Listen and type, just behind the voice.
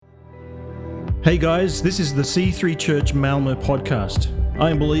Hey guys, this is the C3 Church Malmo podcast.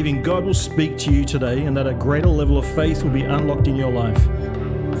 I am believing God will speak to you today and that a greater level of faith will be unlocked in your life.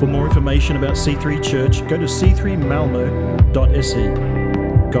 For more information about C3 Church, go to c3malmo.se.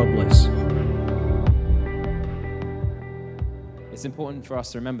 God bless. It's important for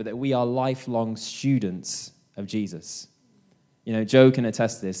us to remember that we are lifelong students of Jesus. You know, Joe can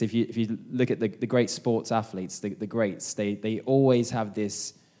attest to this. If you look at the great sports athletes, the greats, they always have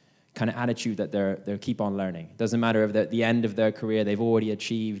this kind of attitude that they keep on learning. It doesn't matter if at the end of their career they've already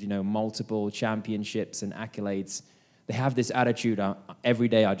achieved, multiple championships and accolades. They have this attitude, every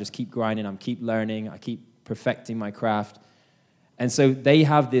day I just keep grinding, I keep learning, I keep perfecting my craft. And so they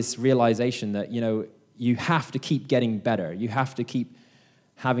have this realization that, you have to keep getting better. You have to keep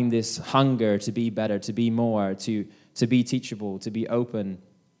having this hunger to be better, to be more, to be teachable, to be open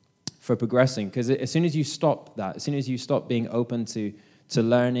for progressing. Because as soon as you stop that, as soon as you stop being open to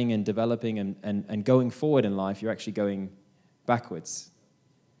learning and developing and going forward in life, you're actually going backwards.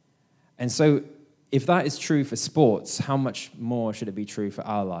 And so if that is true for sports, how much more should it be true for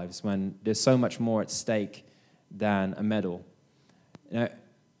our lives when there's so much more at stake than a medal?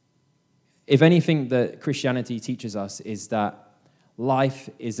 If anything that Christianity teaches us is that life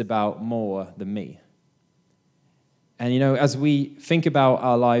is about more than me. And, as we think about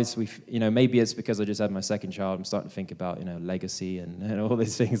our lives, maybe it's because I just had my second child, I'm starting to think about, legacy and all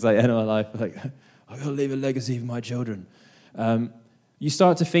these things like in my life, like, I've got to leave a legacy for my children. You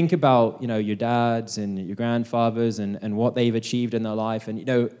start to think about, your dads and your grandfathers and what they've achieved in their life. And,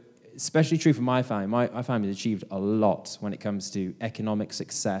 especially true for my family. My family's achieved a lot when it comes to economic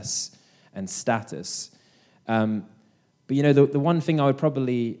success and status. But, the one thing I would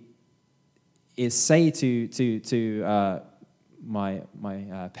probably is say to my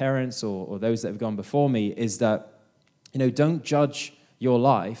parents or those that have gone before me is that, don't judge your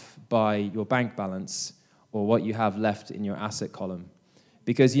life by your bank balance or what you have left in your asset column.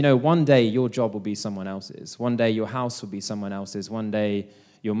 Because, one day your job will be someone else's. One day your house will be someone else's. One day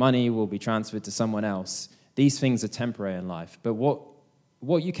your money will be transferred to someone else. These things are temporary in life. But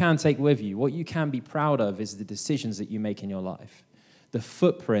what you can take with you, what you can be proud of is the decisions that you make in your life, the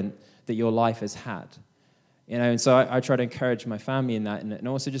footprint that your life has had. And so I try to encourage my family in that and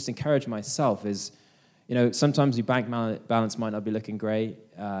also just encourage myself is, sometimes your bank balance might not be looking great.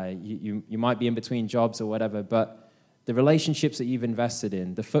 You might be in between jobs or whatever, but the relationships that you've invested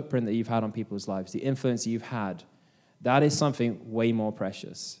in, the footprint that you've had on people's lives, the influence that you've had, that is something way more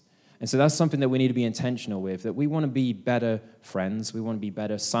precious. And so that's something that we need to be intentional with, that we want to be better friends, we want to be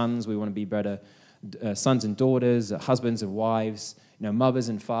better sons, we want to be better sons and daughters, husbands and wives, mothers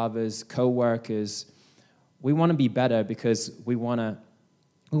and fathers, co-workers. We want to be better because we want to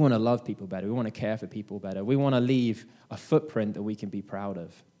love people better. We want to care for people better. We want to leave a footprint that we can be proud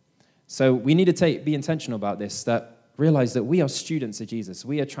of. So we need to be intentional about this, that realize that we are students of Jesus.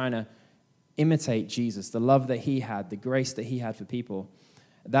 We are trying to imitate Jesus, the love that he had, the grace that he had for people,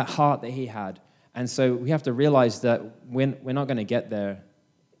 that heart that he had. And so we have to realize that we're not going to get there,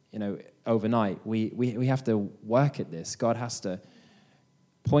 overnight. We have to work at this. God has to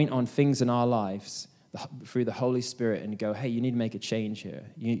point on things in our lives through the Holy Spirit and go, hey, you need to make a change here.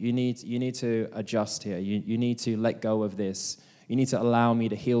 You need to adjust here. You need to let go of this. You need to allow me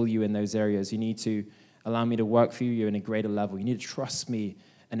to heal you in those areas. You need to allow me to work for you in a greater level. You need to trust me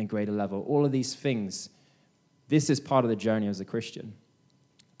in a greater level. All of these things, this is part of the journey as a Christian.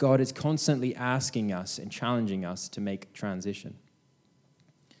 God is constantly asking us and challenging us to make transition.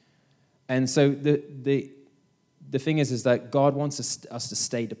 And so the thing is that God wants us to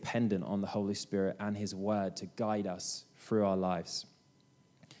stay dependent on the Holy Spirit and his word to guide us through our lives.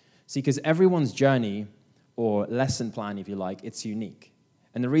 See, because everyone's journey or lesson plan, if you like, it's unique.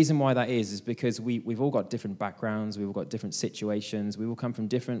 And the reason why that is because we've all got different backgrounds, we've all got different situations, we all come from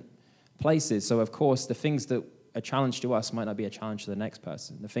different places. So, of course, the things that a challenge to us might not be a challenge to the next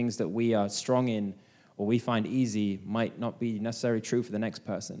person. The things that we are strong in or we find easy might not be necessarily true for the next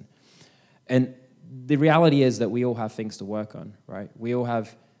person. And the reality is that we all have things to work on, right? We all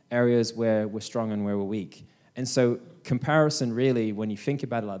have areas where we're strong and where we're weak. And so comparison really, when you think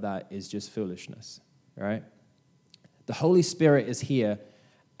about it like that, is just foolishness, right? The Holy Spirit is here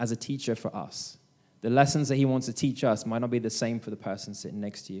as a teacher for us. The lessons that he wants to teach us might not be the same for the person sitting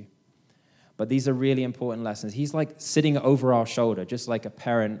next to you. But these are really important lessons. He's like sitting over our shoulder, just like a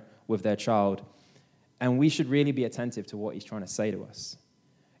parent with their child. And we should really be attentive to what he's trying to say to us.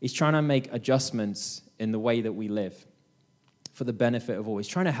 He's trying to make adjustments in the way that we live for the benefit of all. He's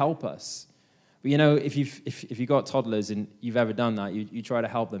trying to help us. But if you've got toddlers and you've ever done that, you try to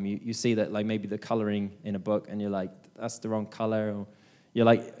help them. You see that like maybe the coloring in a book and you're like, that's the wrong color. Or You're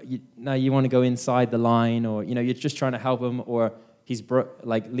like, you want to go inside the line, or, you're just trying to help him, or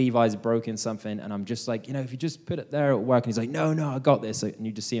like Levi's broken something, and I'm just like, if you just put it there at work, and he's like, no, I got this, and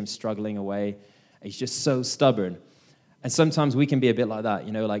you just see him struggling away. He's just so stubborn. And sometimes we can be a bit like that,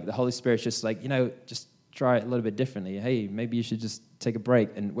 like the Holy Spirit's just like, just try it a little bit differently. Hey, maybe you should just take a break.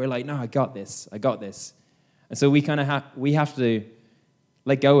 And we're like, no, I got this. And so we have to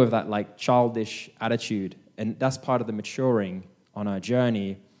let go of that like childish attitude. And that's part of the maturing on our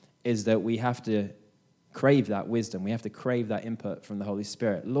journey, is that we have to crave that wisdom. We have to crave that input from the Holy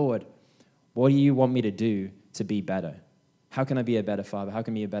Spirit. Lord, what do you want me to do to be better? How can I be a better father? How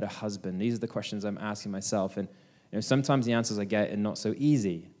can I be a better husband? These are the questions I'm asking myself. And sometimes the answers I get are not so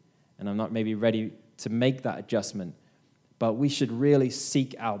easy, and I'm not maybe ready to make that adjustment. But we should really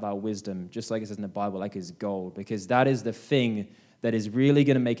seek out that wisdom, just like it says in the Bible, like it's gold, because that is the thing that is really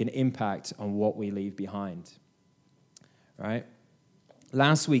going to make an impact on what we leave behind. Right?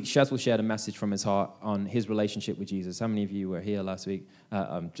 Last week, Shetel shared a message from his heart on his relationship with Jesus. How many of you were here last week?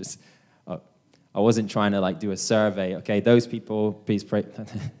 I wasn't trying to do a survey. Okay, those people, please pray.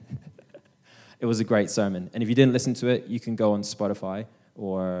 It was a great sermon. And if you didn't listen to it, you can go on Spotify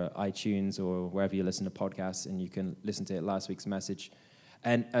or iTunes or wherever you listen to podcasts, and you can listen to it, last week's message.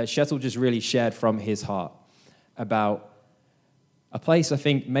 And Shetel just really shared from his heart about a place I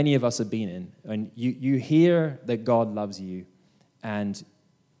think many of us have been in. And you hear that God loves you, and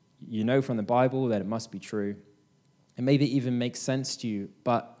you know from the Bible that it must be true. And maybe even makes sense to you,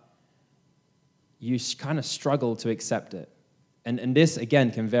 but you kind of struggle to accept it. And this,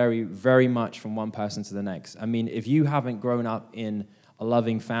 again, can vary very much from one person to the next. I mean, if you haven't grown up in a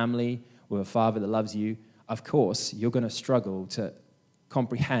loving family with a father that loves you, of course, you're going to struggle to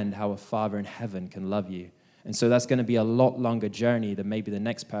comprehend how a father in heaven can love you. And so that's going to be a lot longer journey than maybe the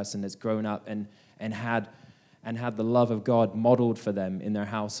next person that's grown up and had the love of God modeled for them in their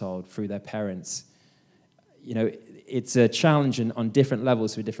household through their parents. It's a challenge on different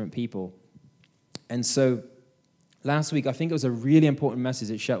levels for different people. And so last week, I think it was a really important message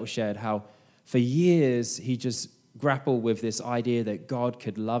that Shetel shared, how for years he just grappled with this idea that God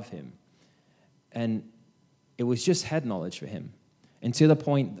could love him. And it was just head knowledge for him. And to the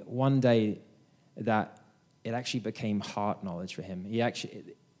point that one day that it actually became heart knowledge for him. He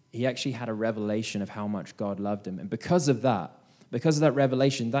actually had a revelation of how much God loved him. And because of that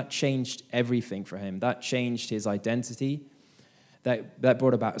revelation, that changed everything for him. That changed his identity. That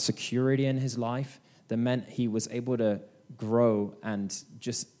brought about security in his life. That meant he was able to grow and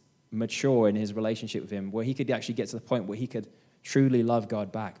just mature in his relationship with him, where he could actually get to the point where he could truly love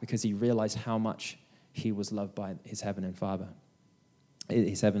God back, because he realized how much he was loved by his heavenly Father.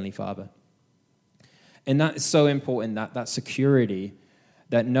 And that is so important, that security,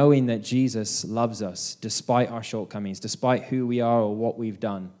 that knowing that Jesus loves us despite our shortcomings, despite who we are or what we've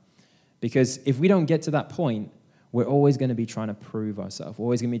done. Because if we don't get to that point, we're always going to be trying to prove ourselves. We're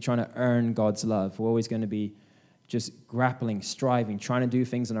always going to be trying to earn God's love. We're always going to be just grappling, striving, trying to do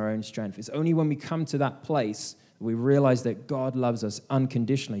things in our own strength. It's only when we come to that place that we realize that God loves us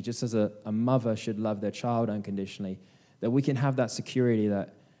unconditionally, just as a mother should love their child unconditionally, that we can have that security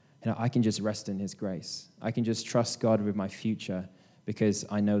that, I can just rest in his grace. I can just trust God with my future because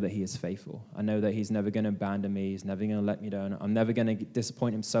I know that he is faithful. I know that he's never going to abandon me. He's never going to let me down. I'm never going to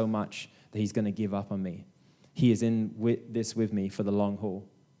disappoint him so much that he's going to give up on me. He is in this with me for the long haul.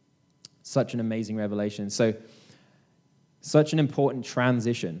 Such an amazing revelation. So, such an important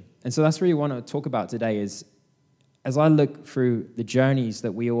transition. And so that's really what I want to talk about today is, as I look through the journeys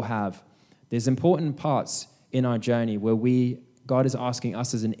that we all have, there's important parts in our journey where God is asking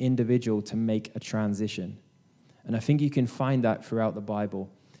us as an individual to make a transition. And I think you can find that throughout the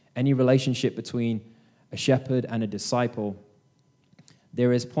Bible. Any relationship between a shepherd and a disciple,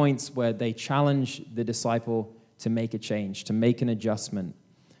 there is points where they challenge the disciple to make a change, to make an adjustment,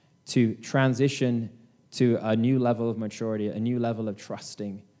 to transition to a new level of maturity, a new level of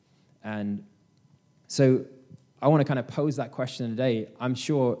trusting. And so I want to kind of pose that question today. I'm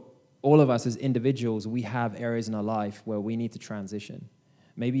sure all of us as individuals, we have areas in our life where we need to transition.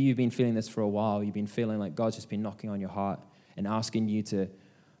 Maybe you've been feeling this for a while. You've been feeling like God's just been knocking on your heart and asking you to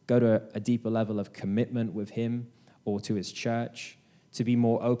go to a deeper level of commitment with him or to his church, to be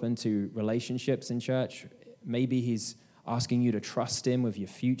more open to relationships in church. Maybe he's asking you to trust him with your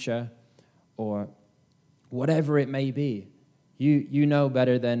future, or whatever it may be. You know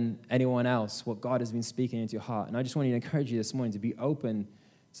better than anyone else what God has been speaking into your heart. And I just want to encourage you this morning to be open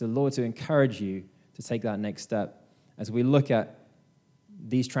to the Lord, to encourage you to take that next step as we look at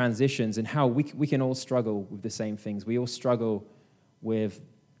these transitions and how we can all struggle with the same things. We all struggle with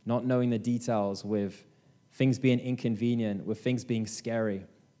not knowing the details, with things being inconvenient, with things being scary.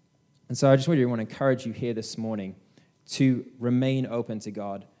 And so I just really want to encourage you here this morning to remain open to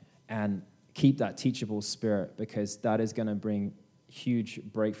God and keep that teachable spirit, because that is going to bring huge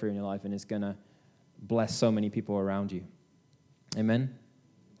breakthrough in your life and is going to bless so many people around you. Amen?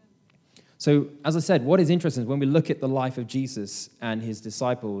 So, as I said, what is interesting is when we look at the life of Jesus and his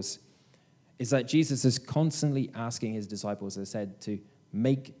disciples, is that Jesus is constantly asking his disciples, as I said, to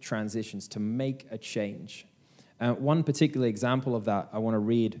make transitions, to make a change. One particular example of that I want to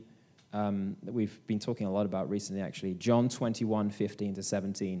read that we've been talking a lot about recently, actually, John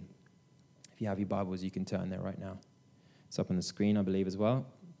 21:15-17. If you have your Bibles, you can turn there right now. It's up on the screen, I believe, as well.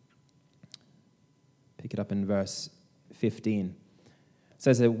 Pick it up in verse 15. It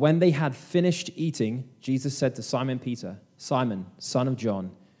says that when they had finished eating, Jesus said to Simon Peter, "Simon, son of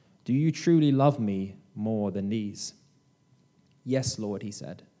John, do you truly love me more than these?" "Yes, Lord," he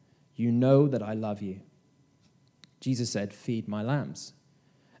said. "You know that I love you." Jesus said, "Feed my lambs."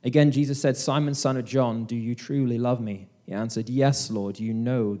 Again, Jesus said, "Simon, son of John, do you truly love me?" He answered, "Yes, Lord, you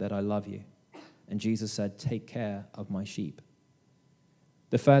know that I love you." And Jesus said, "Take care of my sheep."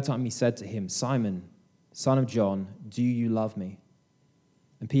 The third time he said to him, "Simon, son of John, do you love me?"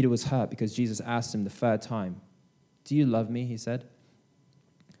 And Peter was hurt because Jesus asked him the third time, "Do you love me?" he said.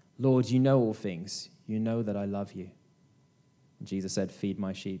 "Lord, you know all things. You know that I love you." And Jesus said, "Feed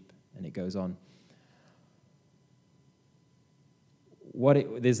my sheep." And it goes on.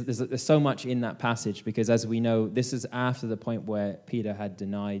 There's so much in that passage, because as we know, this is after the point where Peter had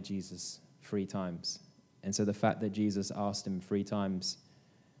denied Jesus 3 times. And so the fact that Jesus asked him 3 times,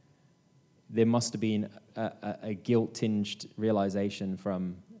 there must have been a guilt-tinged realization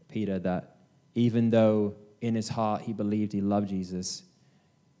from Peter that even though in his heart he believed he loved Jesus,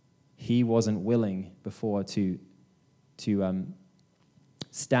 he wasn't willing before to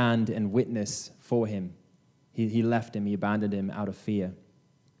stand and witness for him. He left him, he abandoned him out of fear.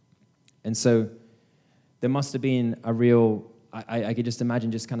 And so there must have been a real, I could just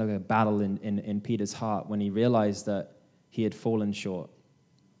imagine just kind of a battle in Peter's heart when he realized that he had fallen short.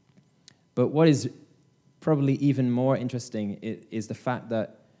 But what is probably even more interesting is the fact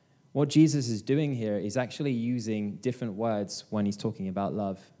that what Jesus is doing here is actually using different words when he's talking about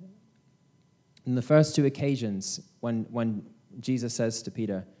love. In the first 2 occasions, when Jesus says to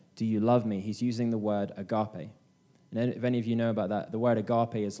Peter, "Do you love me?" he's using the word agape. And if any of you know about that, the word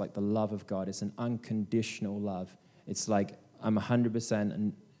agape is like the love of God. It's an unconditional love. It's like, I'm 100%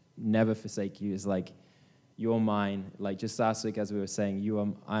 and never forsake you. It's like, you're mine. Like just last week, as we were saying,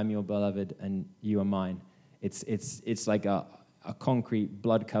 I'm your beloved and you are mine. It's like a concrete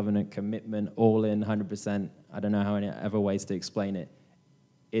blood covenant commitment, all in, 100%. I don't know how any other ways to explain it.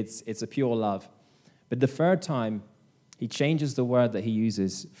 It's a pure love. But the third time, he changes the word that he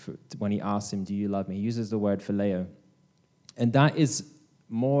uses when he asks him, "Do you love me?" He uses the word phileo. And that is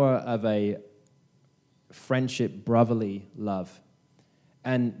more of a friendship, brotherly love.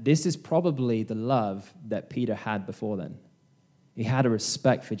 And this is probably the love that Peter had before then. He had a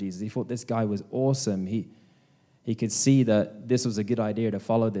respect for Jesus. He thought this guy was awesome. He could see that this was a good idea to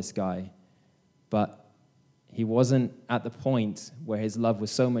follow this guy. But he wasn't at the point where his love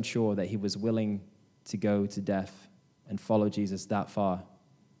was so mature that he was willing to go to death and follow Jesus that far.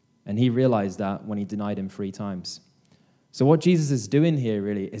 And he realized that when he denied him 3 times. So what Jesus is doing here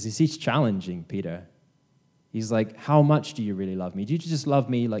really is he's challenging Peter. He's like, how much do you really love me? Do you just love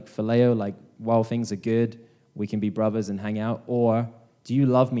me like phileo, like while things are good, we can be brothers and hang out? Or do you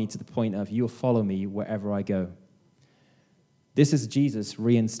love me to the point of you'll follow me wherever I go? This is Jesus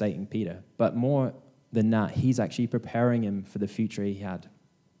reinstating Peter. But more than that, he's actually preparing him for the future he had.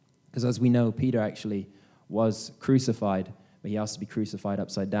 Because as we know, Peter actually was crucified, but he asked to be crucified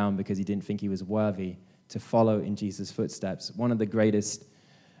upside down because he didn't think he was worthy to follow in Jesus' footsteps. One of the greatest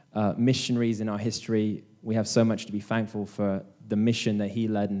missionaries in our history. We have so much to be thankful for the mission that he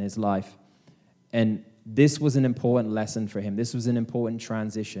led in his life. And this was an important lesson for him. This was an important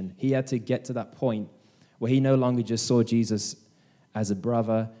transition. He had to get to that point where he no longer just saw Jesus as a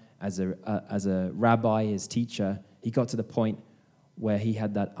brother, as a rabbi, his teacher. He got to the point where he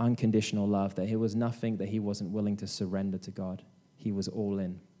had that unconditional love, that there was nothing that he wasn't willing to surrender to God. He was all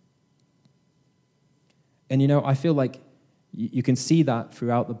in. And I feel like you can see that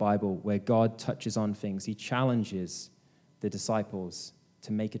throughout the Bible where God touches on things. He challenges the disciples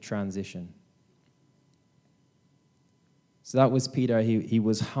to make a transition. So that was Peter. He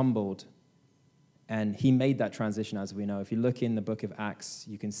was humbled, and he made that transition, as we know. If you look in the book of Acts,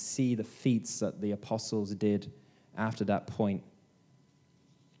 you can see the feats that the apostles did after that point,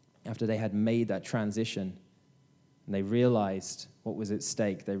 after they had made that transition, and they realized what was at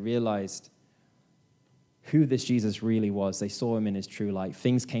stake. They realized who this Jesus really was. They saw him in his true light.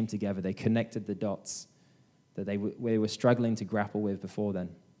 Things came together. They connected the dots that they were struggling to grapple with before then.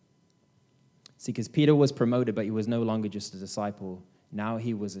 See, because Peter was promoted, but he was no longer just a disciple. Now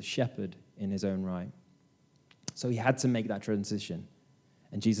he was a shepherd in his own right. So he had to make that transition.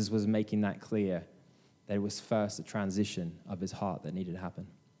 And Jesus was making that clear, that it was first a transition of his heart that needed to happen.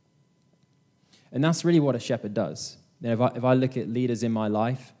 And that's really what a shepherd does. You know, if I look at leaders in my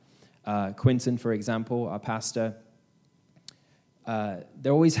life, Quinton, for example, our pastor,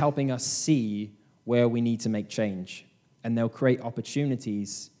 they're always helping us see where we need to make change. And they'll create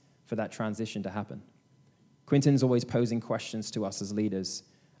opportunities for that transition to happen. Quinton's always posing questions to us as leaders,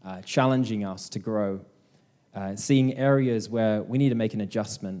 challenging us to grow, seeing areas where we need to make an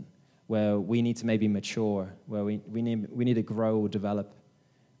adjustment, where we need to maybe mature, where we need to grow or develop.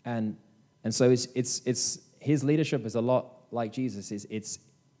 And so it's his leadership is a lot like Jesus.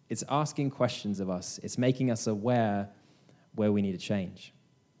 It's asking questions of us. It's making us aware where we need to change,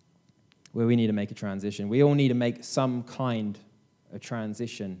 where we need to make a transition. We all need to make some kind of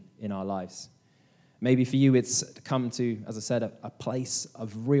transition in our lives. Maybe for you, it's to come to, as I said, a place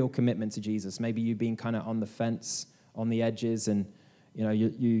of real commitment to Jesus. Maybe you've been kind of on the fence, on the edges, and you know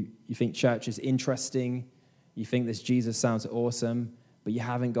you think church is interesting. You think this Jesus sounds awesome, but you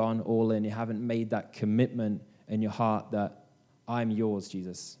haven't gone all in. You haven't made that commitment in your heart that I'm yours,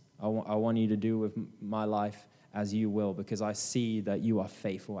 Jesus. I want you to do with my life as you will, because I see that you are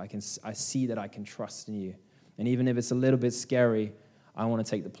faithful. I see that I can trust in you. And even if it's a little bit scary, I want to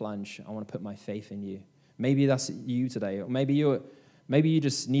take the plunge. I want to put my faith in you. Maybe that's you today. Or maybe you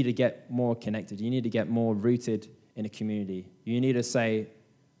just need to get more connected. You need to get more rooted in a community. You need to say,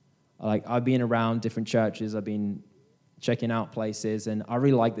 like, I've been around different churches. I've been checking out places, and I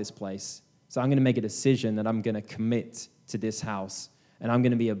really like this place. So I'm going to make a decision that I'm going to commit to this house, and I'm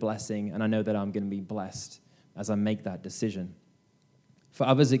going to be a blessing, and I know that I'm going to be blessed as I make that decision. For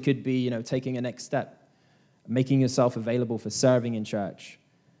others, it could be, taking a next step, making yourself available for serving in church.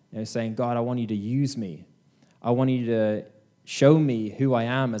 Saying, God, I want you to use me. I want you to show me who I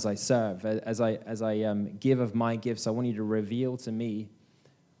am as I serve, as I give of my gifts. I want you to reveal to me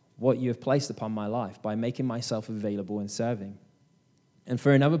what you have placed upon my life by making myself available and serving. And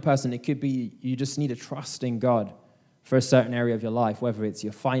for another person, it could be you just need to trust in God for a certain area of your life, whether it's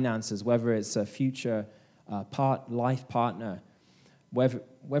your finances, whether it's a future life partner,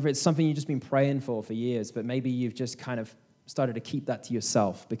 whether it's something you've just been praying for years, but maybe you've just kind of started to keep that to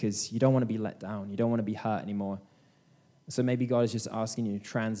yourself because you don't want to be let down. You don't want to be hurt anymore. So maybe God is just asking you to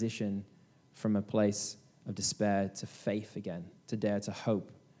transition from a place of despair to faith again, to dare to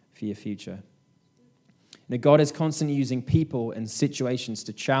hope for your future. Now, God is constantly using people and situations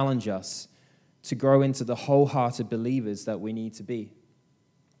to challenge us to grow into the wholehearted believers that we need to be,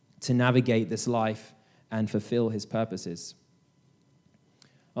 to navigate this life and fulfill his purposes.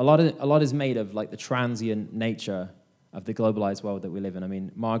 A lot is made of like the transient nature of the globalized world that we live in. I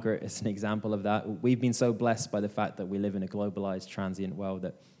mean, Margaret is an example of that. We've been so blessed by the fact that we live in a globalized, transient world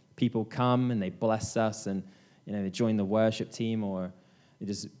that people come and they bless us and they join the worship team or they're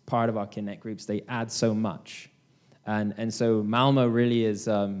just part of our Connect groups. They add so much. And so Malmo really is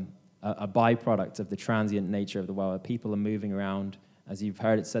a byproduct of the transient nature of the world. People are moving around. As you've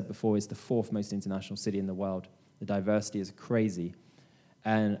heard it said before, it's the fourth most international city in the world. The diversity is crazy.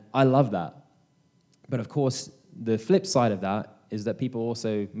 And I love that. But of course, the flip side of that is that people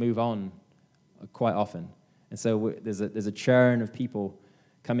also move on quite often. And so there's a churn of people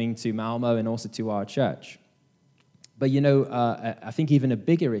coming to Malmo and also to our church. But I think even a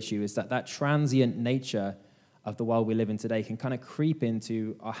bigger issue is that transient nature of the world we live in today can kind of creep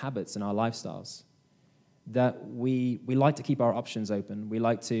into our habits and our lifestyles. That we like to keep our options open. We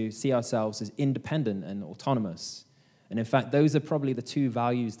like to see ourselves as independent and autonomous. And in fact, those are probably the two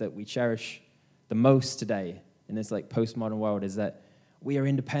values that we cherish the most today in this like postmodern world, is that we are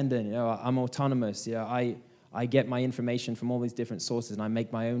independent. I'm autonomous. I get my information from all these different sources and I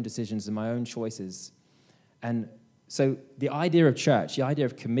make my own decisions and my own choices. And so the idea of church, the idea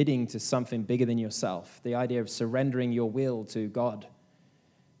of committing to something bigger than yourself, the idea of surrendering your will to God,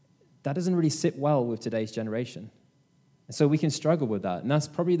 that doesn't really sit well with today's generation. And so we can struggle with that. And that's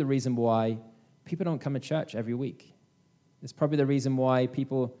probably the reason why people don't come to church every week. It's probably the reason why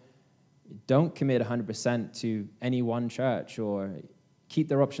people don't commit 100% to any one church or keep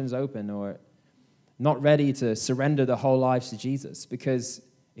their options open or not ready to surrender their whole lives to Jesus, because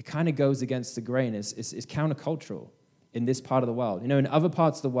it kind of goes against the grain. It's countercultural in this part of the world. In other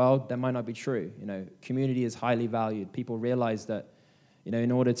parts of the world, that might not be true. Community is highly valued. People realize that,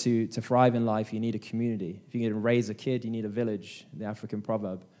 in order to thrive in life, you need a community. If you're going to raise a kid, you need a village, the African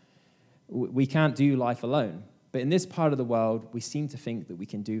proverb. We can't do life alone. But in this part of the world, we seem to think that we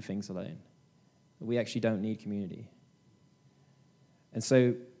can do things alone. We actually don't need community. And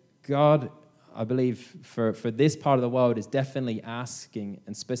so God, I believe, for this part of the world is definitely asking,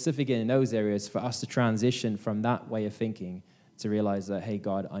 and specifically in those areas, for us to transition from that way of thinking to realize that, hey,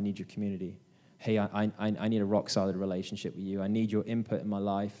 God, I need your community. Hey, I need a rock-solid relationship with you. I need your input in my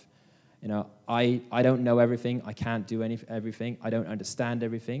life. You know, I don't know everything. I can't do everything. I don't understand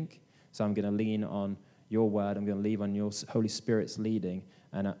everything. So I'm going to lean on your word. I'm going to lean on your Holy Spirit's leading,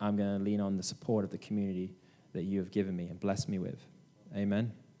 and I'm going to lean on the support of the community that you have given me and blessed me with.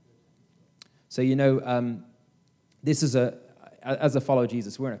 Amen. So, you know, this is as a follower of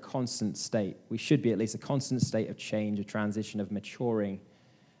Jesus, we're in a constant state. We should be at least a constant state of change, a transition of maturing,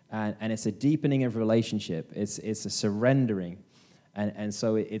 and it's a deepening of relationship. It's a surrendering, and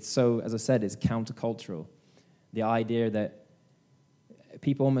so it's so, as I said, it's countercultural. The idea that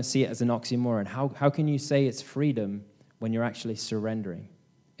people almost see it as an oxymoron. How can you say it's freedom when you're actually surrendering?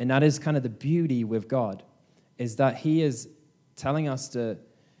 And that is kind of the beauty with God, is that he is telling us to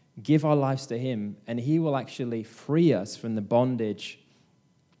give our lives to him, and he will actually free us from the bondage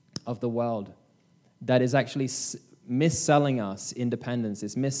of the world that is actually mis-selling us independence.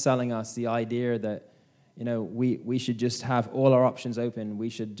 It's mis-selling us the idea that, you know, we should just have all our options open. We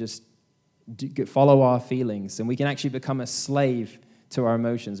should just follow our feelings, and we can actually become a slave to our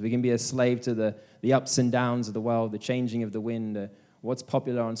emotions. We can be a slave to the ups and downs of the world, the changing of the wind, what's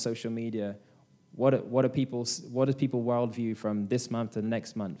popular on social media, what is people's worldview from this month to the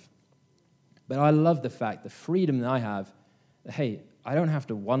next month. But I love the fact, the freedom that I have, that, hey, I don't have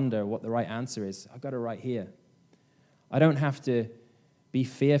to wonder what the right answer is. I've got it right here. I don't have to be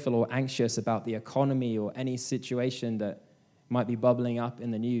fearful or anxious about the economy or any situation that might be bubbling up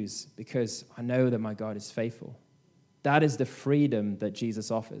in the news, because I know that my God is faithful. That is the freedom that Jesus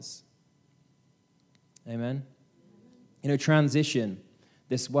offers. Amen? You know, transition,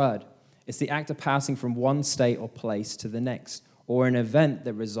 this word, it's the act of passing from one state or place to the next, or an event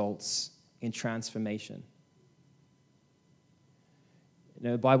that results in transformation. You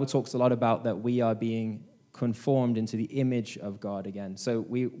know, the Bible talks a lot about that we are being conformed into the image of God again. So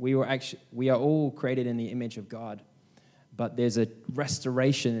we are all created in the image of God. But there's a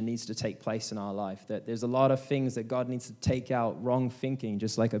restoration that needs to take place in our life. That there's a lot of things that God needs to take out, wrong thinking,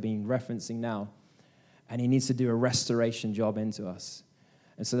 just like I've been referencing now. And he needs to do a restoration job into us.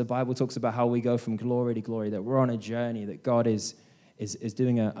 And so the Bible talks about how we go from glory to glory, that we're on a journey, that God is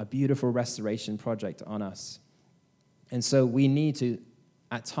doing a beautiful restoration project on us. And so we need to,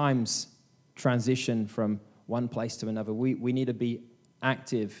 at times, transition from one place to another. We need to be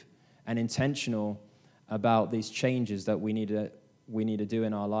active and intentional about these changes that we need to do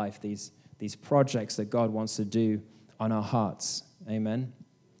in our life, these projects that God wants to do on our hearts. Amen?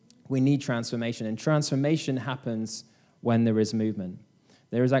 We need transformation, and transformation happens when there is movement.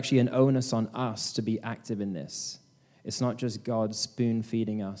 There is actually an onus on us to be active in this. It's not just God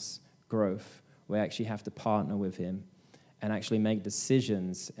spoon-feeding us growth. We actually have to partner with him and actually make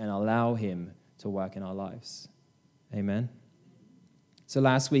decisions and allow him to work in our lives. Amen? So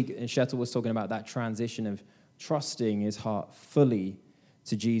last week, Shetel was talking about that transition of trusting his heart fully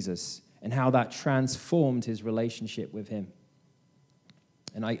to Jesus and how that transformed his relationship with him.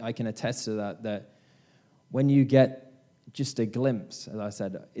 And I can attest to that when you get just a glimpse, as I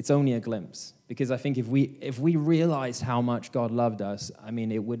said, it's only a glimpse. Because I think if we realized how much God loved us, I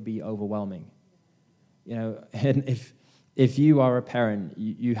mean, it would be overwhelming. You know, and if you are a parent,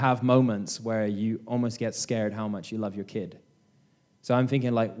 you have moments where you almost get scared how much you love your kid. So I'm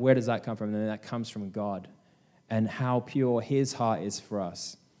thinking, like, where does that come from? And that comes from God and how pure his heart is for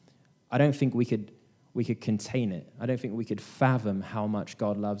us. I don't think we could contain it. I don't think we could fathom how much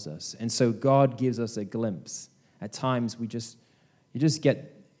God loves us. And so God gives us a glimpse. At times, you just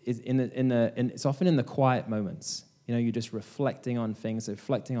get it's often in the quiet moments. You know, you're just reflecting on things,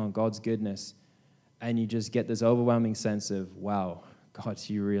 reflecting on God's goodness, and you just get this overwhelming sense of, wow, God,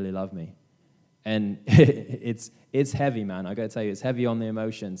 you really love me. And it's heavy, man. I got to tell you, it's heavy on the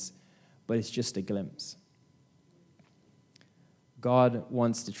emotions, but it's just a glimpse. God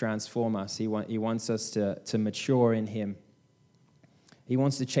wants to transform us. He wants us to mature in him. He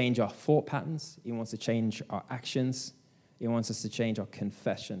wants to change our thought patterns. He wants to change our actions. He wants us to change our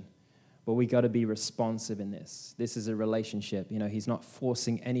confession. But we got to be responsive in this. This is a relationship. You know, he's not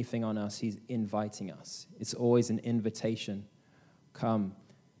forcing anything on us. He's inviting us. It's always an invitation. Come,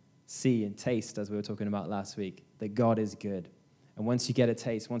 see and taste, as we were talking about last week, that God is good. And once you get a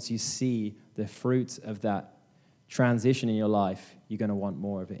taste, once you see the fruit of that transition in your life, you're going to want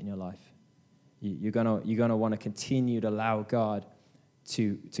more of it in your life. You're going to want to continue to allow God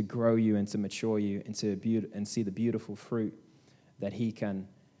to grow you and to mature you and see the beautiful fruit that he can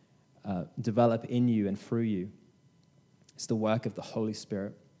develop in you and through you. It's the work of the Holy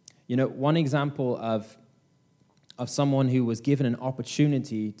Spirit. You know, one example of someone who was given an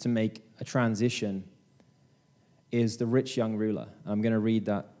opportunity to make a transition is the rich young ruler. I'm going to read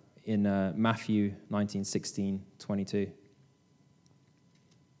that in Matthew 19:16-22. You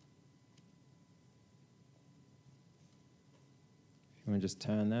want to just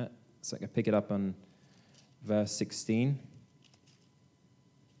turn that so I can pick it up on verse 16.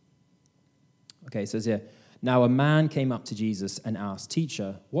 Okay, it says here, "Now a man came up to Jesus and asked,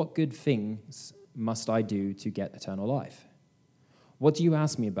 'Teacher, what good things must I do to get eternal life?' 'What do you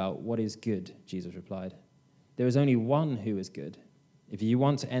ask me about what is good?' Jesus replied. 'There is only one who is good. If you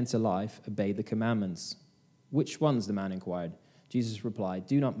want to enter life, obey the commandments.' 'Which ones?' the man inquired. Jesus replied,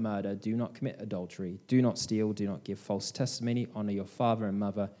 'Do not murder, do not commit adultery, do not steal, do not give false testimony, honor your father and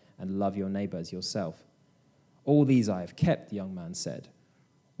mother, and love your neighbor as yourself.' 'All these I have kept,' the young man said.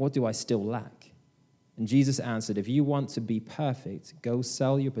 'What do I still lack?' And Jesus answered, 'If you want to be perfect, go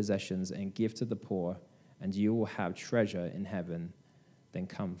sell your possessions and give to the poor, and you will have treasure in heaven. Then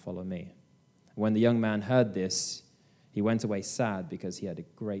come, follow me.' When the young man heard this, he went away sad because he had a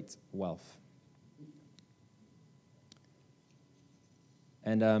great wealth."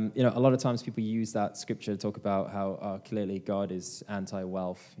 And, a lot of times people use that scripture to talk about how clearly God is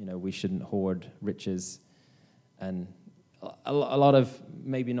anti-wealth. You know, we shouldn't hoard riches. And a lot of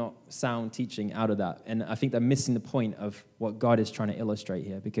maybe not sound teaching out of that. And I think they're missing the point of what God is trying to illustrate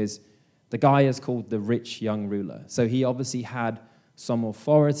here, because the guy is called the rich young ruler. So he obviously had some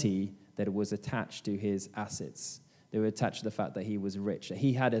authority that was attached to his assets. They were attached to the fact that he was rich.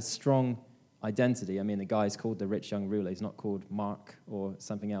 He had a strong identity. I mean, the guy is called the rich young ruler. He's not called Mark or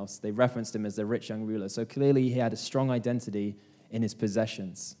something else. They referenced him as the rich young ruler. So clearly he had a strong identity in his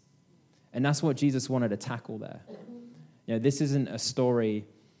possessions. And that's what Jesus wanted to tackle there. You know, this isn't a story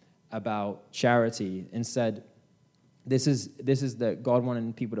about charity. Instead, this is that God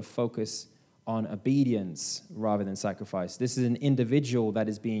wanted people to focus on obedience rather than sacrifice. This is an individual that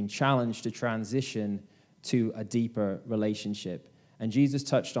is being challenged to transition to a deeper relationship. And Jesus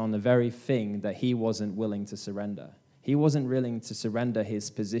touched on the very thing that he wasn't willing to surrender. He wasn't willing to surrender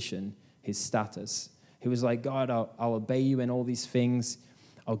his position, his status. He was like, "God, I'll obey you in all these things.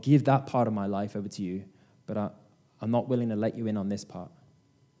 I'll give that part of my life over to you, but I'm not willing to let you in on this part."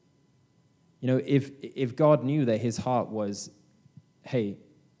 You know, if God knew that his heart was, "Hey,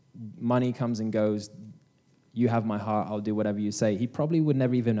 money comes and goes, you have my heart, I'll do whatever you say," he probably would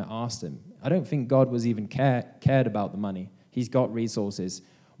never even have asked him. I don't think God was even cared about the money. He's got resources.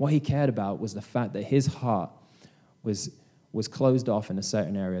 What he cared about was the fact that his heart was closed off in a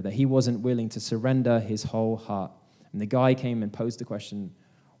certain area, that he wasn't willing to surrender his whole heart. And the guy came and posed the question,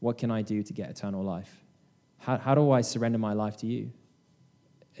 "What can I do to get eternal life? How do I surrender my life to you?"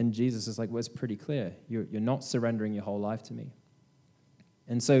 And Jesus is like, "Well, it's pretty clear. You're not surrendering your whole life to me."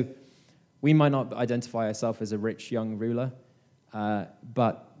 And so we might not identify ourselves as a rich young ruler,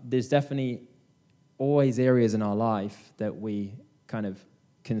 but there's definitely always areas in our life that we kind of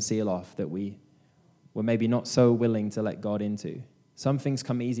conceal off, that we're maybe not so willing to let God into. Some things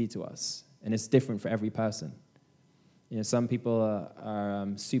come easy to us, and it's different for every person. You know, some people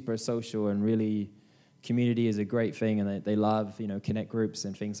are super social and really community is a great thing, and they love, connect groups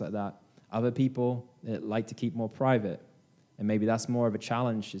and things like that. Other people like to keep more private, and maybe that's more of a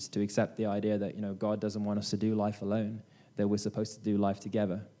challenge, is to accept the idea that, God doesn't want us to do life alone, that we're supposed to do life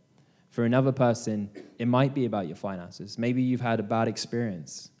together. For another person, it might be about your finances. Maybe you've had a bad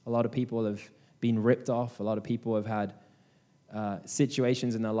experience. A lot of people have been ripped off. A lot of people have had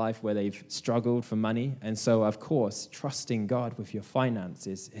situations in their life where they've struggled for money. And so, of course, trusting God with your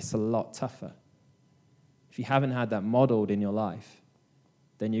finances is a lot tougher. If you haven't had that modeled in your life,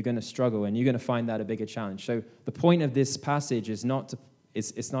 then you're going to struggle, and you're going to find that a bigger challenge. So the point of this passage is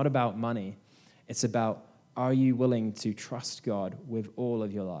it's not about money. It's about, are you willing to trust God with all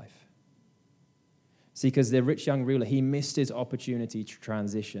of your life? See, because the rich young ruler, he missed his opportunity to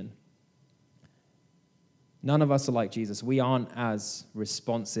transition. None of us are like Jesus. We aren't as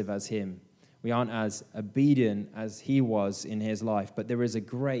responsive as him. We aren't as obedient as he was in his life. But there is a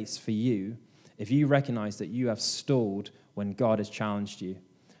grace for you if you recognize that you have stalled when God has challenged you.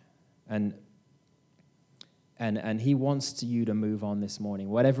 And he wants you to move on this morning.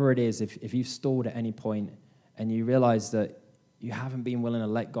 Whatever it is, if you've stalled at any point and you realize that you haven't been willing to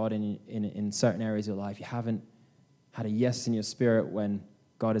let God in certain areas of your life, you haven't had a yes in your spirit when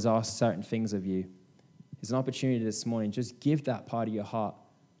God has asked certain things of you, there's an opportunity this morning. Just give that part of your heart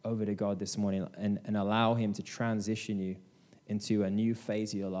over to God this morning and allow him to transition you into a new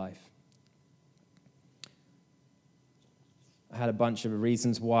phase of your life. I had a bunch of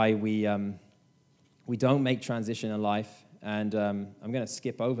reasons why we don't make transition in life, and I'm going to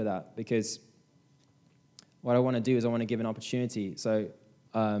skip over that because what I want to do is I want to give an opportunity. So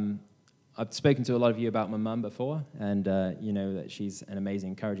I've spoken to a lot of you about my mum before, and you know that she's an amazing,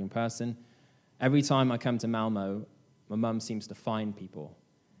 encouraging person. Every time I come to Malmo, my mum seems to find people.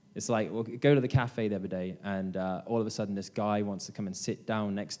 It's like, we'll go to the cafe the other day, and all of a sudden this guy wants to come and sit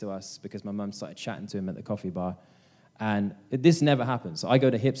down next to us because my mum started chatting to him at the coffee bar. And this never happens. So I go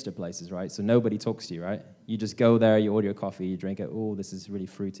to hipster places, right? So nobody talks to you, right? You just go there, you order your coffee, you drink it. Oh, this is really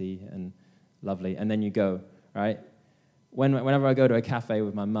fruity and lovely. And then you go, right? Whenever I go to a cafe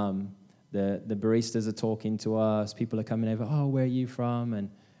with my mum, the baristas are talking to us. People are coming over. Oh, where are you from?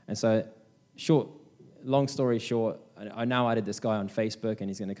 And so, long story short, I now added this guy on Facebook, and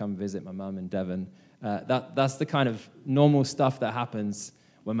he's going to come visit my mum in Devon. That's the kind of normal stuff that happens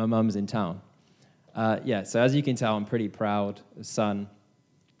when my mum's in town. So as you can tell, I'm pretty proud son.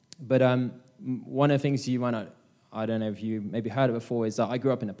 But one of the things you might not, I don't know if you maybe heard it before, is that I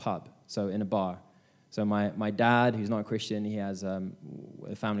grew up in a pub, so in a bar. So my dad, who's not a Christian, he has a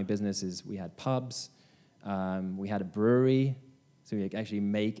family business. We had pubs, we had a brewery, so we actually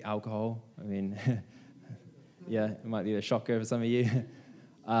make alcohol. I mean, yeah, it might be a shocker for some of you.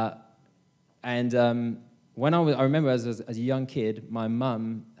 When I remember as a young kid, my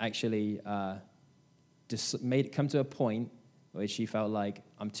mum actually just made it come to a point where she felt like,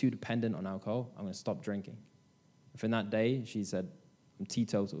 I'm too dependent on alcohol, I'm going to stop drinking. From that day, she said, I'm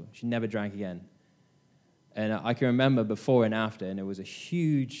teetotal. She never drank again. And I can remember before and after, and it was a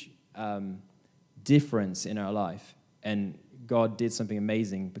huge difference in her life. And God did something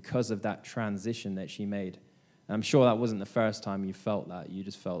amazing because of that transition that she made. And I'm sure that wasn't the first time you felt that. You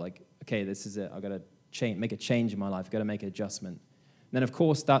just felt like, okay, this is it. I've got to make a change in my life. I've got to make an adjustment. And then, of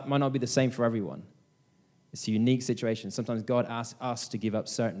course, that might not be the same for everyone. It's a unique situation. Sometimes God asks us to give up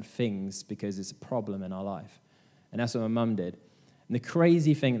certain things because it's a problem in our life. And that's what my mum did. And the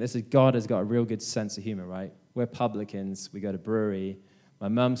crazy thing, God has got a real good sense of humor, right? We're publicans. We go to brewery. My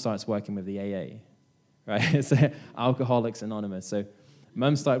mum starts working with the AA, right? It's Alcoholics Anonymous. So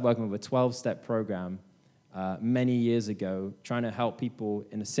mum started working with a 12-step program many years ago, trying to help people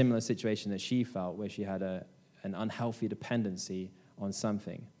in a similar situation that she felt, where she had an unhealthy dependency on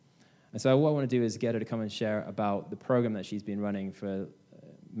something. And so what I want to do is get her to come and share about the program that she's been running for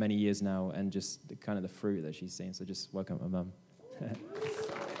many years now, and just the kind of the fruit that she's seen. So just welcome my mum.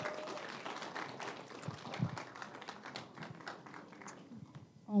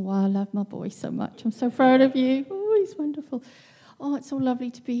 Oh, wow, I love my boy so much. I'm so proud of you. Oh, he's wonderful. Oh, it's so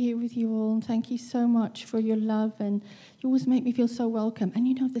lovely to be here with you all, and thank you so much for your love, and you always make me feel so welcome. And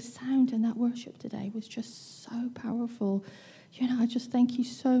you know, the sound in that worship today was just so powerful. You know, I just thank you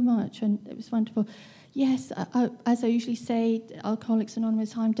so much, and it was wonderful. Yes, as I usually say, Alcoholics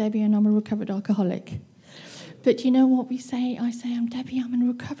Anonymous, I'm Debbie, and I'm a recovered alcoholic. But you know what we say? I say, I'm Debbie, I'm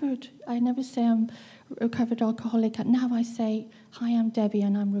recovered. I never say I'm a recovered alcoholic. Now I say, hi, I'm Debbie,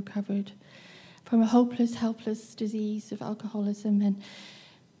 and I'm recovered from a hopeless, helpless disease of alcoholism.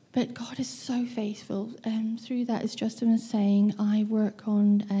 But God is so faithful. Through that, as Justin was saying, I work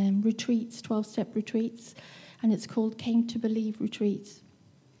on retreats, 12-step retreats, and it's called Came to Believe retreats.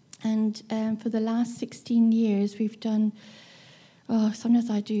 And for the last 16 years, we've done, sometimes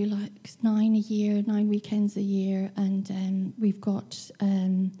I do like 9 a year, 9 weekends a year, and we've got,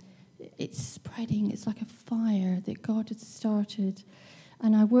 it's spreading, it's like a fire that God has started.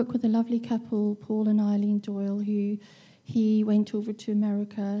 And I work with a lovely couple, Paul and Eileen Doyle, who he went over to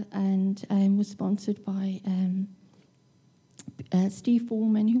America and was sponsored by Steve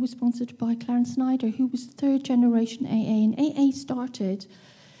Foreman, who was sponsored by Clarence Snyder, who was third generation AA. And AA started,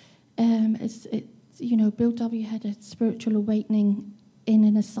 Bill W. had a spiritual awakening in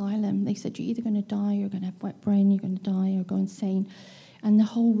an asylum. They said, you're either going to die, you're going to have wet brain, you're going to die, or go insane. And the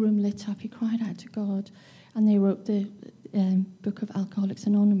whole room lit up. He cried out to God. And they wrote the book of Alcoholics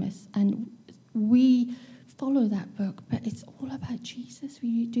Anonymous. And we follow that book, but it's all about Jesus.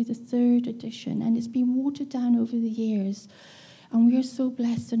 We do the 3rd edition, and it's been watered down over the years. And we are so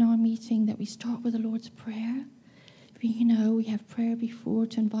blessed in our meeting that we start with the Lord's Prayer. We have prayer before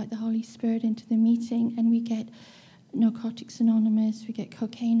to invite the Holy Spirit into the meeting, and we get Narcotics Anonymous, we get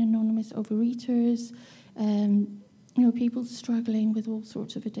Cocaine Anonymous, overeaters, people struggling with all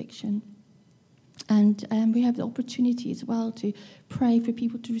sorts of addiction. And we have the opportunity as well to pray for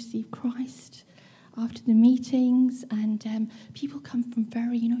people to receive Christ after the meetings. And people come from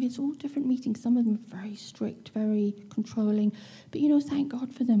it's all different meetings. Some of them are very strict, very controlling. But, thank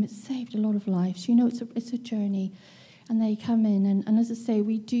God for them. It's saved a lot of lives. It's a journey. and they come in. And as I say,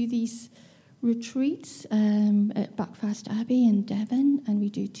 we do these retreats at Buckfast Abbey in Devon, and we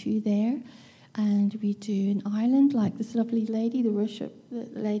do 2 there. And we do in Ireland, like this lovely lady, the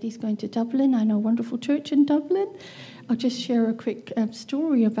lady's going to Dublin. I know a wonderful church in Dublin. I'll just share a quick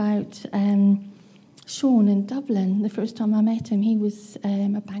story about Sean in Dublin. The first time I met him, he was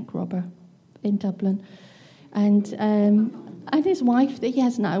a bank robber in Dublin. And his wife that he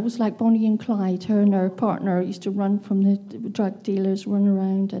has now was like Bonnie and Clyde. Her and her partner used to run from the drug dealers, run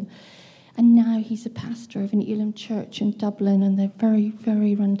around. And now he's a pastor of an Elim church in Dublin, and they're very,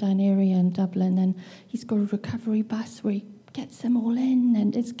 very run-down area in Dublin. And he's got a recovery bus where he gets them all in,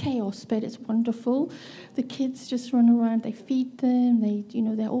 and it's chaos, but it's wonderful. The kids just run around, they feed them, they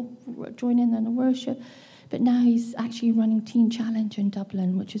all join in the worship. But now he's actually running Teen Challenge in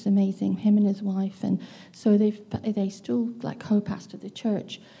Dublin, which is amazing, him and his wife. And so they still like co-pastor the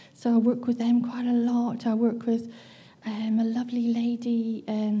church. So I work with them quite a lot. I work with a lovely lady,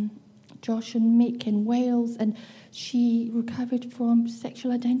 Josh and Mick in Wales, and she recovered from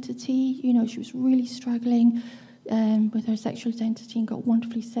sexual identity. She was really struggling with her sexual identity and got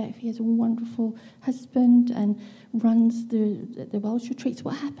wonderfully set. He has a wonderful husband and runs the Welsh retreats.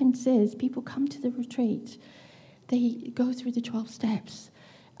 What happens is people come to the retreat, they go through the 12 steps,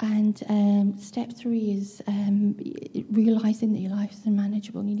 and step 3 is realising that your life is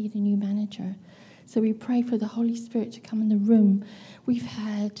unmanageable and you need a new manager. So we pray for the Holy Spirit to come in the room. We've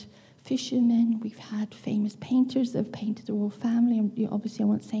had fishermen, we've had famous painters that have painted the royal family, and obviously I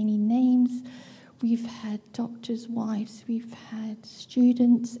won't say any names. We've had doctors' wives, we've had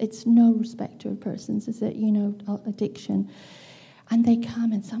students. It's no respecter of persons, is it? Addiction. And they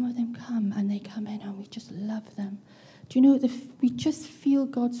come, and some of them come, and they come in, and we just love them. Do you know, we just feel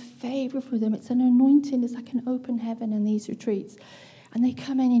God's favour for them. It's an anointing, it's like an open heaven in these retreats. And they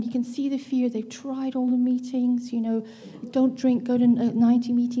come in, and you can see the fear. They've tried all the meetings, don't drink, go to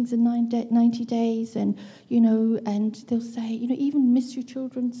 90 meetings in 90 days, and they'll say, even miss your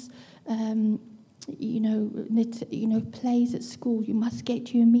children's, plays at school. You must get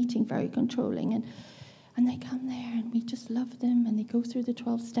to your meeting, very controlling. And they come there, and we just love them, and they go through the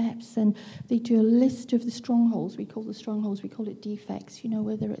 12 steps, and they do a list of the strongholds. We call the strongholds, we call it defects,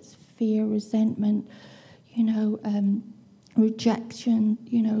 whether it's fear, resentment, rejection,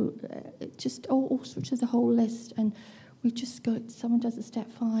 just all sorts of the whole list. And we just go, someone does a step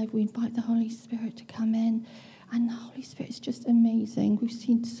 5, we invite the Holy Spirit to come in, and the Holy Spirit is just amazing. We've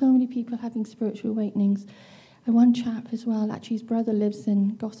seen so many people having spiritual awakenings. And one chap as well, actually his brother lives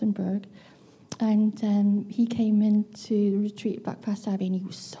in Gothenburg, and he came into the retreat at Buckfast Abbey, and he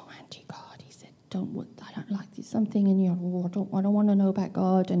was so anti-God. He said, I don't like this, something in you, I don't want to know about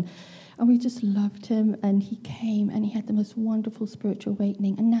God. And we just loved him, and he came, and he had the most wonderful spiritual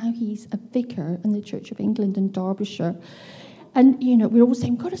awakening. And now he's a vicar in the Church of England in Derbyshire. And, we're all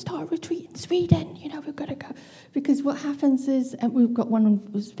saying, we've got to start a retreat in Sweden, we've got to go. Because what happens is, we've got one in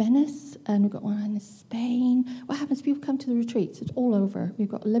Venice, and we've got one in Spain. What happens, people come to the retreats, it's all over. We've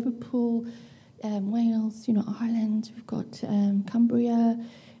got Liverpool, Wales, Ireland, we've got Cumbria,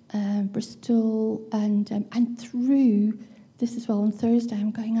 Bristol, and through this as well. On Thursday,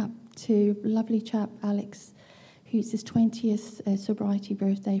 I'm going up to a lovely chap, Alex, who's his 20th sobriety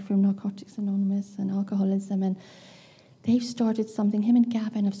birthday from Narcotics Anonymous and alcoholism, and they've started something, him and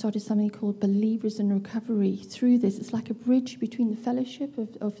Gavin have started something called Believers in Recovery. Through this, it's like a bridge between the fellowship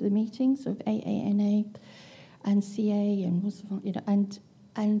of the meetings of AANA and CA,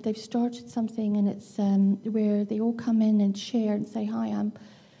 and they've started something, and it's where they all come in and share and say, hi, I'm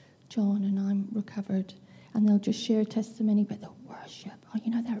John, and I'm recovered. And they'll just share testimony about the worship.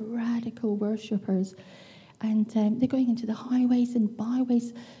 They're radical worshippers. And they're going into the highways and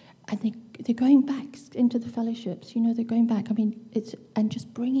byways, and they're going back into the fellowships. They're going back. And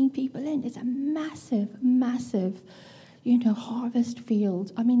just bringing people in. It's a massive, massive, harvest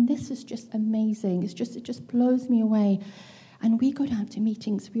field. This is just amazing. It just blows me away. And we go down to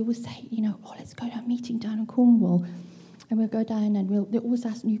meetings. We always say, let's go to a meeting down in Cornwall. And we'll go down, and they always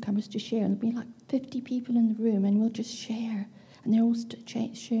ask newcomers to share. And there'll be like 50 people in the room, and we'll just share. And they're all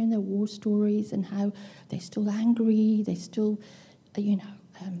sharing their war stories and how they're still angry, they still,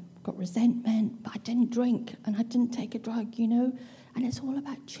 got resentment, but I didn't drink and I didn't take a drug, And it's all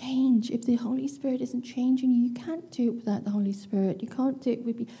about change. If the Holy Spirit isn't changing you, you can't do it without the Holy Spirit. You can't do it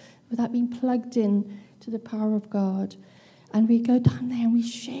without being plugged in to the power of God. And we go down there and we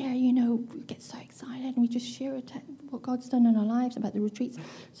share, we get so excited, and we just share what God's done in our lives, about the retreats.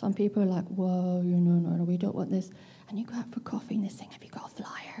 Some people are like, whoa, no, we don't want this. And you go out for coffee and they say, have you got a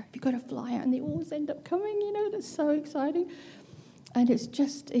flyer? Have you got a flyer? And they always end up coming, that's so exciting. And it's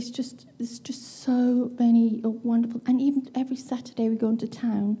just so many wonderful. And even every Saturday we go into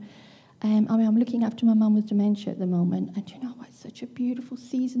town. I'm looking after my mum with dementia at the moment. And you know what? It's such a beautiful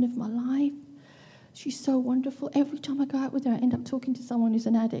season of my life. She's so wonderful. Every time I go out with her, I end up talking to someone who's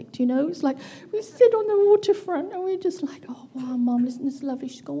an addict, you know? It's like we sit on the waterfront and we're just like, oh, wow, Mum, isn't this lovely?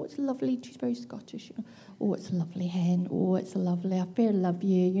 She's going, oh, it's lovely. She's very Scottish, you know. Oh, it's a lovely hen. Oh, it's a lovely, I feel love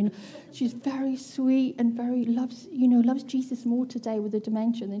you, you know. She's very sweet and very loves Jesus more today with the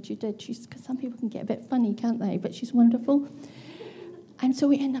dementia than she did. Because some people can get a bit funny, can't they? But she's wonderful. And so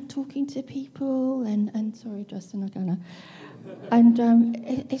we end up talking to people and sorry, Justin, I'm gonna... And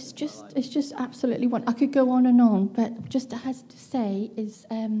it's just absolutely wonderful. I could go on, but just has to say is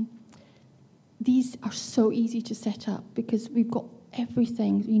these are so easy to set up because we've got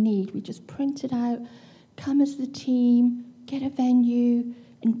everything we need. We just print it out, come as the team, get a venue,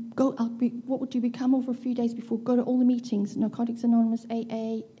 and go. What would do? We come over a few days before, go to all the meetings, Narcotics Anonymous,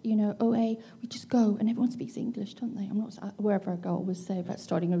 AA, OA. We just go, and everyone speaks English, don't they? I'm not wherever I go. I always say about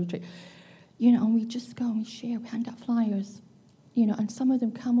starting a retreat, and we just go and we share. We hand out flyers. And some of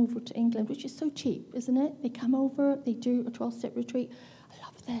them come over to England, which is so cheap, isn't it? They come over, they do a 12-step retreat. I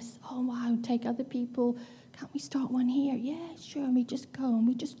love this. Oh, wow, take other people. Can't we start one here? Yeah, sure. And we just go and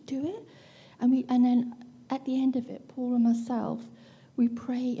we just do it. And then at the end of it, Paul and myself, we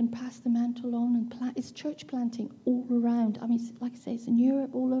pray and pass the mantle on and it's church planting all around. I mean, like I say, it's in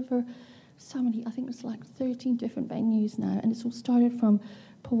Europe, all over. So many, I think it's like 13 different venues now. And it's all started from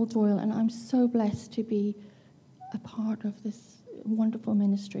Paul Doyle. And I'm so blessed to be a part of this wonderful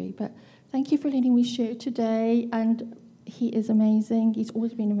ministry. But thank you for letting me share today, and he is amazing. He's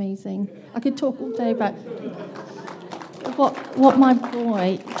always been amazing. I could talk all day about what my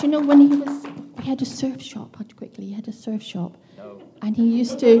boy, do you know when he had a surf shop, he had a surf shop. No. And we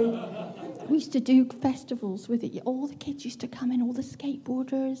used to do festivals with it. All the kids used to come in, all the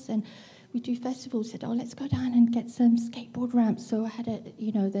skateboarders, and we do festivals. Said, oh, let's go down and get some skateboard ramps. So I had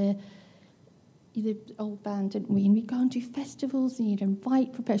the old band, didn't we? And we'd go and do festivals, and you'd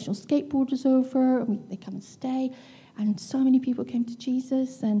invite professional skateboarders over, and they come and stay. And so many people came to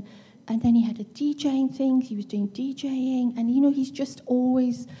Jesus. And then he had a DJing thing. He was doing DJing. And, he's just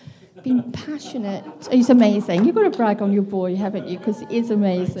always been passionate. He's amazing. You've got to brag on your boy, haven't you? Because he is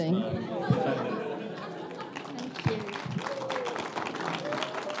amazing.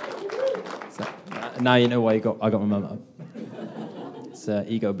 So, now you know why I got my mum up. It's an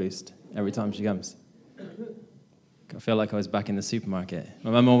ego boost. Every time she comes. I feel like I was back in the supermarket.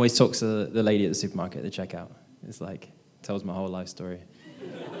 My mum always talks to the lady at the supermarket at the checkout. It's like, tells my whole life story.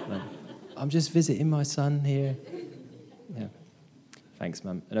 Like, I'm just visiting my son here. Yeah. Thanks,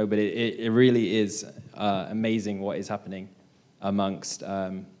 Mum. No, but it really is amazing what is happening amongst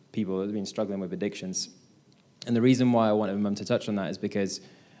people that have been struggling with addictions. And the reason why I wanted Mum to touch on that is because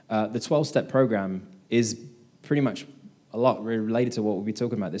the 12-step program is pretty much a lot related to what we'll be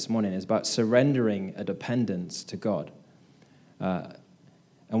talking about this morning. Is about surrendering a dependence to God. And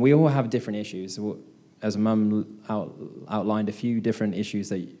we all have different issues. As Mum outlined a few different issues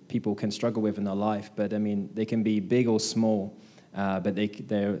that people can struggle with in their life, but I mean, they can be big or small, but they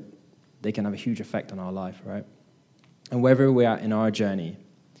can have a huge effect on our life, right? And wherever we're at in our journey,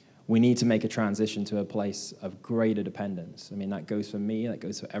 we need to make a transition to a place of greater dependence. I mean, that goes for me, that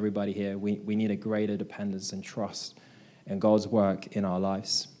goes for everybody here. We need a greater dependence and trust and God's work in our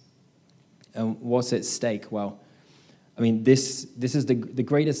lives. And what's at stake? Well, I mean, this is the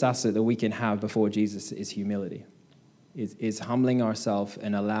greatest asset that we can have before Jesus is humility. Is humbling ourselves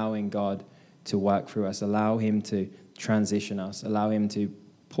and allowing God to work through us, allow him to transition us, allow him to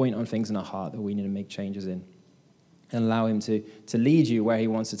point on things in our heart that we need to make changes in, and allow him to lead you where he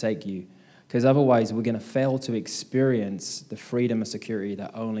wants to take you. Because otherwise, we're going to fail to experience the freedom and security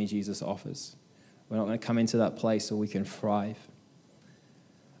that only Jesus offers. We're not going to come into that place where we can thrive.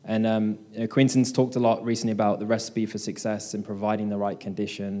 And Quinton's talked a lot recently about the recipe for success and providing the right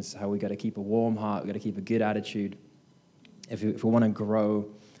conditions, how we got to keep a warm heart, we got to keep a good attitude. If we want to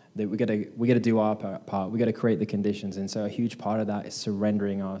grow, that we got to do our part. We got to create the conditions. And so a huge part of that is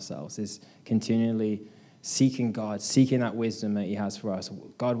surrendering ourselves, is continually seeking God, seeking that wisdom that he has for us.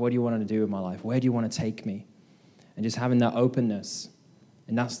 God, what do you want to do with my life? Where do you want to take me? And just having that openness.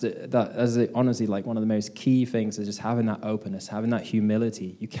 And that's honestly like one of the most key things, is just having that openness, having that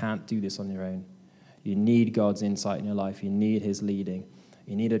humility. You can't do this on your own. You need God's insight in your life. You need his leading.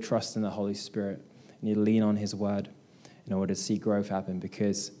 You need to trust in the Holy Spirit. You need to lean on his word in order to see growth happen,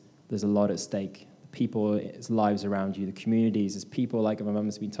 because there's a lot at stake. People's lives around you, the communities, there's people like my mum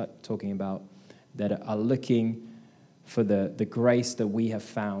has been talking about that are looking for the grace that we have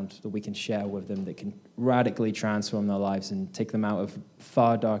found that we can share with them that can radically transform their lives and take them out of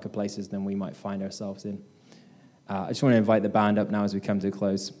far darker places than we might find ourselves in. I just want to invite the band up now as we come to a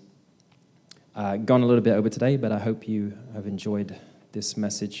close. Gone a little bit over today, but I hope you have enjoyed this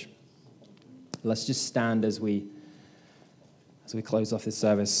message. Let's just stand as we close off this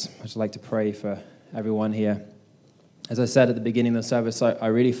service. I'd just like to pray for everyone here. As I said at the beginning of the service, I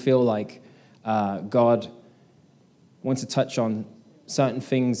really feel like God wants to touch on certain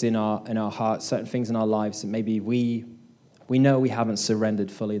things in our hearts, certain things in our lives that maybe we know we haven't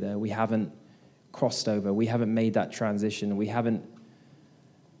surrendered fully there. We haven't crossed over. We haven't made that transition. We haven't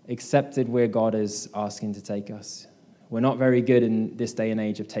accepted where God is asking to take us. We're not very good in this day and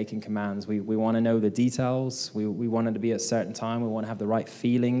age of taking commands. We want to know the details. We want it to be at a certain time. We want to have the right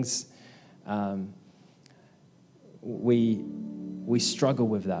feelings. We struggle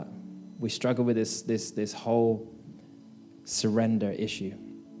with that. We struggle with this whole surrender issue.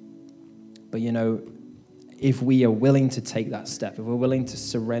 But if we are willing to take that step, if we're willing to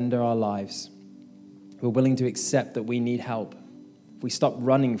surrender our lives, if we're willing to accept that we need help, if we stop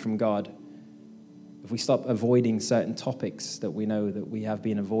running from God, if we stop avoiding certain topics that we know that we have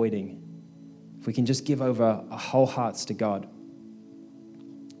been avoiding, if we can just give over our whole hearts to God,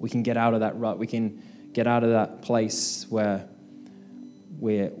 we can get out of that rut. We can get out of that place where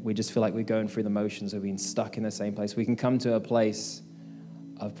we just feel like we're going through the motions, we've been stuck in the same place. We can come to a place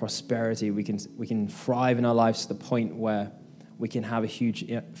of prosperity. We can thrive in our lives to the point where we can have a huge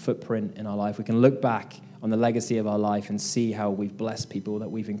footprint in our life. We can look back on the legacy of our life and see how we've blessed people,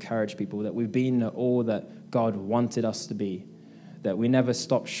 that we've encouraged people, that we've been all that God wanted us to be, that we never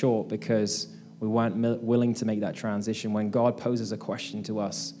stopped short because we weren't willing to make that transition. When God poses a question to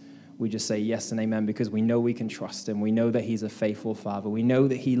us, we just say yes and amen because we know we can trust him. We know that he's a faithful Father. We know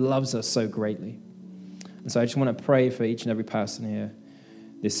that he loves us so greatly. And so I just want to pray for each and every person here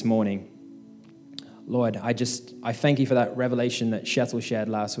this morning. Lord, I thank you for that revelation that Shetel shared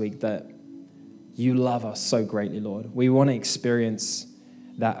last week, that you love us so greatly, Lord. We want to experience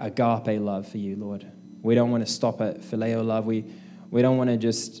that agape love for you, Lord. We don't want to stop at phileo love. We don't want to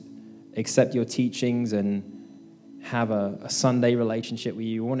just accept your teachings and have a Sunday relationship with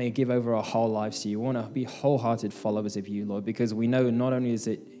you. We want to give over our whole lives to you. We want to be wholehearted followers of you, Lord, because we know not only is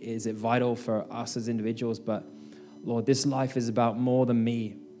it vital for us as individuals, but, Lord, this life is about more than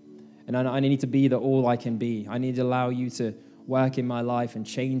me. And I need to be the all I can be. I need to allow you to work in my life and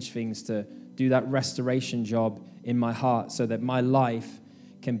change things, to do that restoration job in my heart so that my life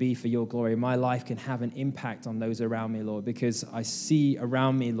can be for your glory. My life can have an impact on those around me, Lord, because I see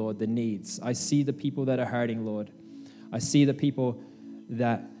around me, Lord, the needs. I see the people that are hurting, Lord. I see the people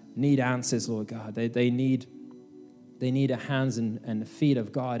that need answers, Lord God. They need the hands and the feet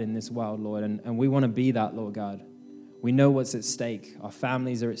of God in this world, Lord, and we want to be that, Lord God. We know what's at stake. Our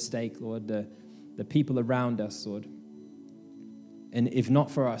families are at stake, Lord, the people around us, Lord. And if not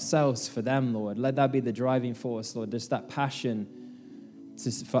for ourselves, for them, Lord, let that be the driving force, Lord, just that passion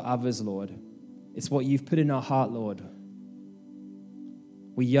for others, Lord. It's what you've put in our heart, Lord.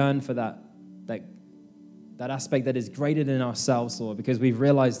 We yearn for that aspect that is greater than ourselves, Lord, because we've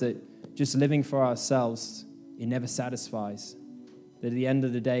realized that just living for ourselves, it never satisfies. That at the end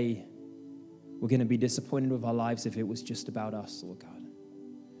of the day, we're going to be disappointed with our lives if it was just about us, Lord God.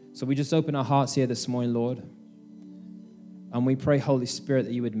 So we just open our hearts here this morning, Lord, and we pray, Holy Spirit,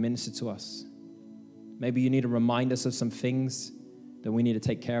 that you would minister to us. Maybe you need to remind us of some things that we need to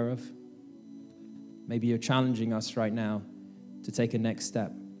take care of. Maybe you're challenging us right now to take a next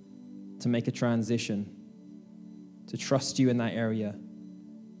step, to make a transition, to trust you in that area,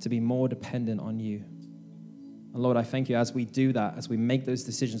 to be more dependent on you. And Lord, I thank you as we do that, as we make those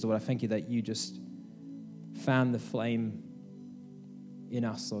decisions, Lord, I thank you that you just fan the flame in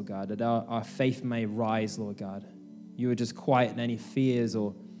us, Lord God, that our faith may rise, Lord God. You would just quieten any fears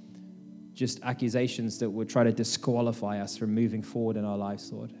or just accusations that would try to disqualify us from moving forward in our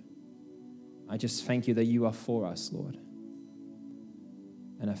lives, Lord. I just thank you that you are for us, Lord.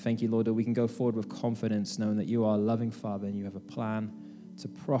 And I thank you, Lord, that we can go forward with confidence, knowing that you are a loving Father and you have a plan to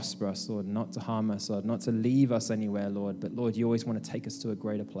prosper us, Lord, not to harm us, Lord, not to leave us anywhere, Lord. But, Lord, you always want to take us to a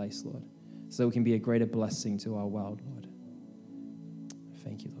greater place, Lord, so we can be a greater blessing to our world, Lord.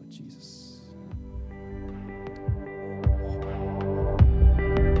 Thank you, Lord Jesus.